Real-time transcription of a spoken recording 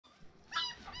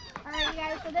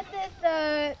So this is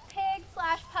the pig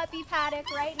slash puppy paddock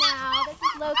right now. This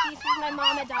is Loki, she's my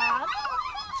mama dog.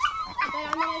 But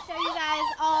I'm going to show you guys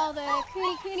all the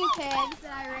KuneKune pigs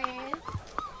that I raised.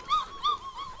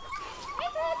 Hey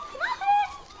pigs, come on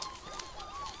pigs!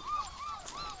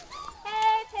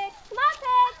 Hey pigs, come on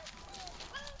pigs!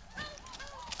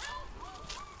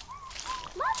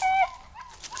 Come on pigs!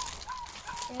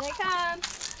 Here they come.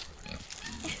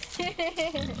 Come on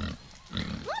pigs!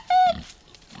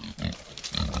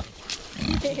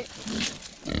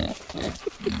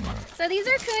 So these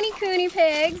are KuneKune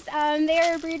pigs. They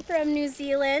are a breed from New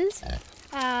Zealand.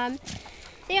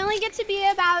 They only get to be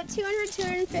about 200,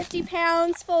 250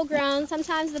 pounds full grown.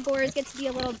 Sometimes the boars get to be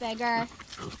a little bigger.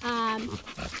 I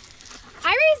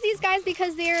raise these guys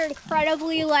because they're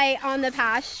incredibly light on the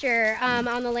pasture, on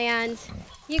the land.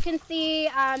 You can see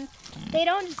they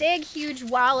don't dig huge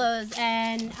wallows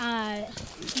and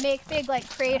make big like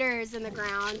craters in the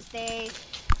ground. They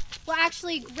will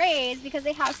actually graze because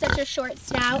they have such a short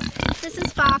snout. This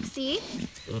is Foxy.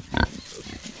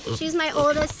 She's my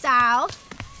oldest sow.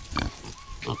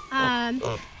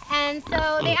 And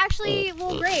so they actually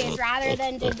will graze rather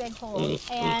than dig big holes,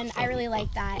 and I really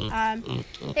like that.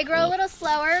 They grow a little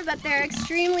slower, but they're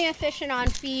extremely efficient on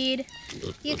feed.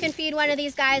 You can feed one of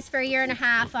these guys for 1.5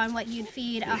 years on what you'd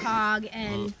feed a hog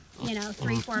in,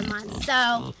 3-4 months.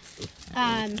 So,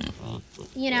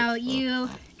 you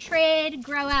trade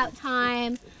grow out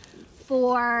time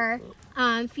for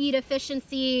feed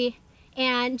efficiency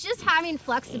and just having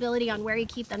flexibility on where you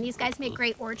keep them. These guys make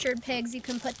great orchard pigs. You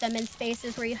can put them in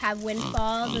spaces where you have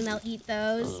windfalls and they'll eat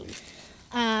those.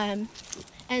 And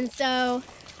so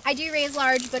I do raise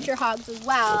large butcher hogs as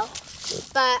well,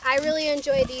 but I really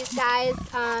enjoy these guys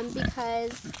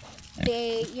because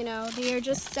they are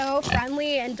just so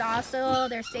friendly and docile.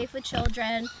 They're safe with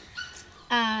children,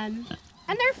 and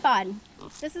they're fun.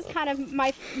 This is kind of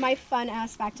my fun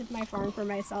aspect of my farm for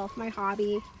myself, my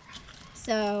hobby.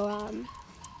 So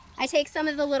I take some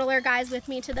of the littler guys with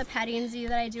me to the petting zoo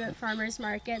that I do at farmers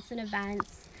markets and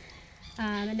events,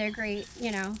 and they're great,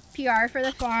 PR for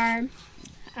the farm,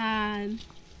 and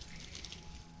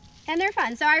they're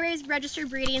fun. So I raise registered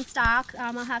breeding stock.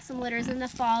 I'll have some litters in the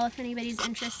fall if anybody's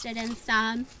interested in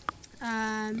some.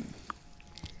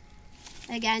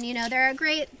 Again, they're a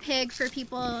great pig for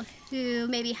people who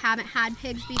maybe haven't had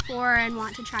pigs before and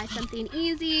want to try something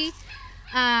easy.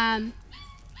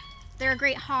 They're a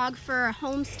great hog for a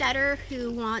homesteader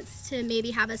who wants to maybe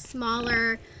have a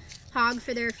smaller hog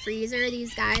for their freezer.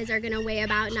 These guys are going to weigh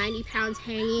about 90 pounds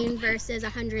hanging versus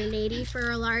 180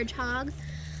 for a large hog.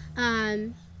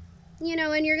 And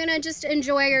you're going to just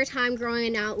enjoy your time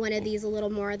growing out one of these a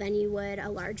little more than you would a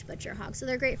large butcher hog. So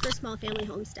they're great for small family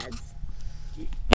homesteads.